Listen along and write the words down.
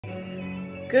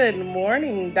Good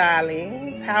morning,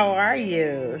 darlings. How are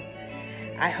you?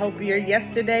 I hope your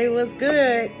yesterday was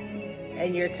good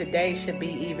and your today should be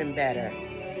even better.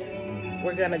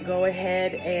 We're going to go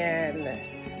ahead and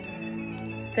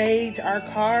sage our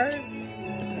cards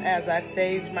as I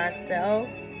sage myself.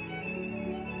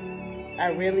 I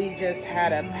really just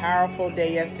had a powerful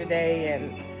day yesterday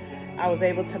and I was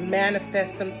able to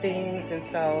manifest some things, and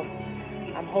so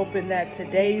I'm hoping that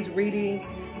today's reading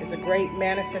is a great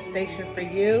manifestation for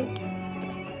you.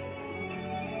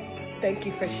 Thank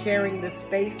you for sharing this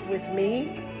space with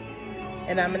me.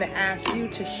 And I'm going to ask you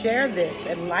to share this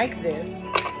and like this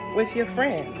with your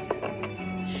friends.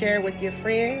 Share with your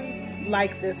friends,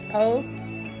 like this post,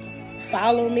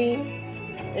 follow me,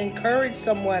 encourage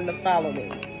someone to follow me.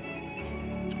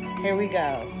 Here we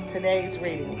go. Today's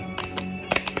reading.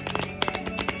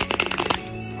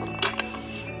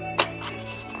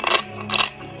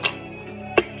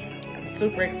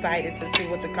 Super excited to see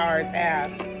what the cards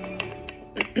have.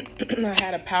 I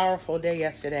had a powerful day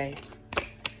yesterday,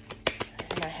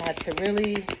 and I had to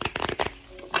really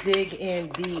dig in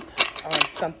deep on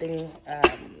something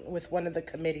with one of the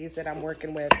committees that I'm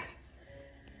working with.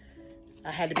 I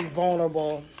had to be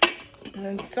vulnerable,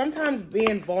 and sometimes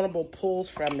being vulnerable pulls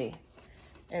from me,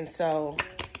 and so,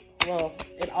 well,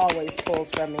 it always pulls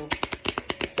from me.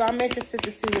 So I'm interested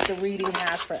to see what the reading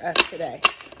has for us today.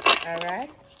 All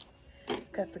right?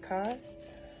 Cut the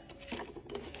cards.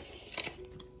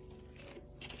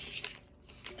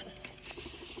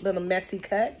 Little messy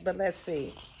cut, but let's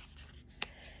see.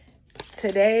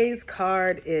 Today's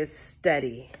card is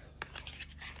steady.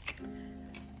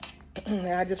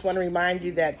 I just want to remind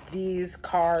you that these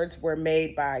cards were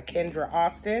made by Kendra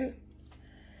Austin.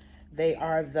 They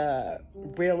are the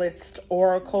Realist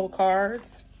Oracle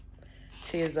cards.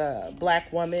 She is a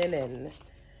Black woman, and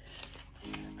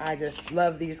I just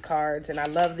love these cards, and I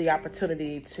love the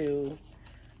opportunity to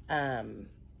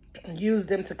use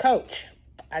them to coach.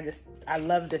 I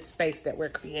love this space that we're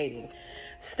creating.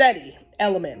 Study,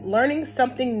 element, learning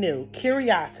something new,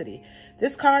 curiosity.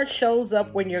 This card shows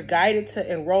up when you're guided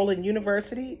to enroll in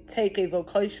university, take a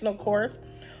vocational course,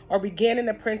 or begin an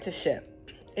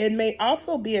apprenticeship. It may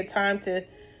also be a time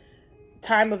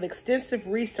of extensive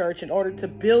research in order to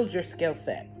build your skill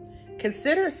set.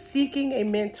 Consider seeking a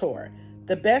mentor.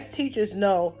 The best teachers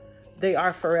know they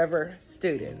are forever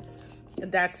students.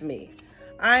 That's me.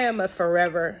 I am a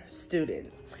forever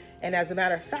student. And as a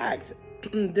matter of fact,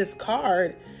 this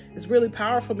card is really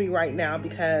powerful for me right now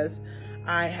because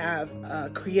I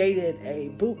have created a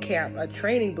boot camp, a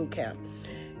training boot camp.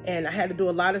 And I had to do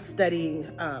a lot of studying,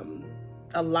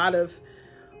 a lot of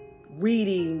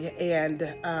reading, and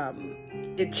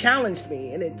it challenged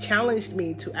me. And it challenged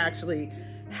me to actually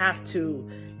have to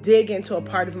dig into a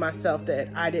part of myself that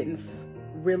I didn't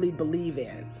really believe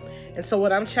in. And so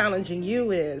what I'm challenging you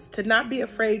is to not be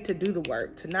afraid to do the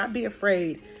work, to not be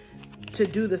afraid to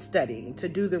do the studying, to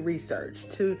do the research,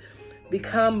 to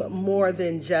become more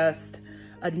than just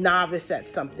a novice at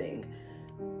something.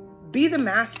 Be the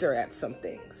master at some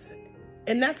things.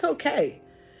 And that's okay.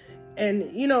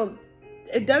 And, you know,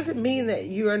 it doesn't mean that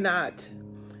you're not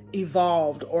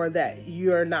evolved or that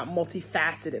you're not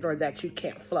multifaceted or that you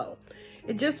can't flow.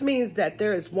 It just means that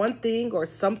there is one thing or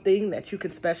something that you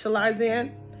can specialize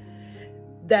in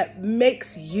that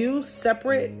makes you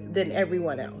separate than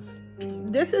everyone else.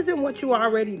 This isn't what you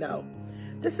already know.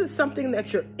 This is something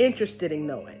that you're interested in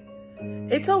knowing.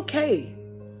 It's okay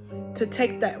to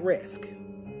take that risk.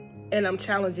 And I'm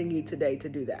challenging you today to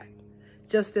do that.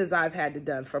 Just as I've had to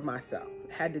do for myself.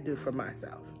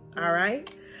 All right?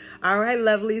 All right,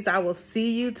 lovelies. I will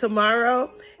see you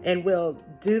tomorrow and we'll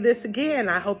do this again.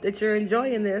 I hope that you're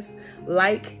enjoying this.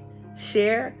 Like,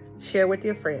 share with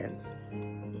your friends.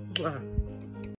 Mwah.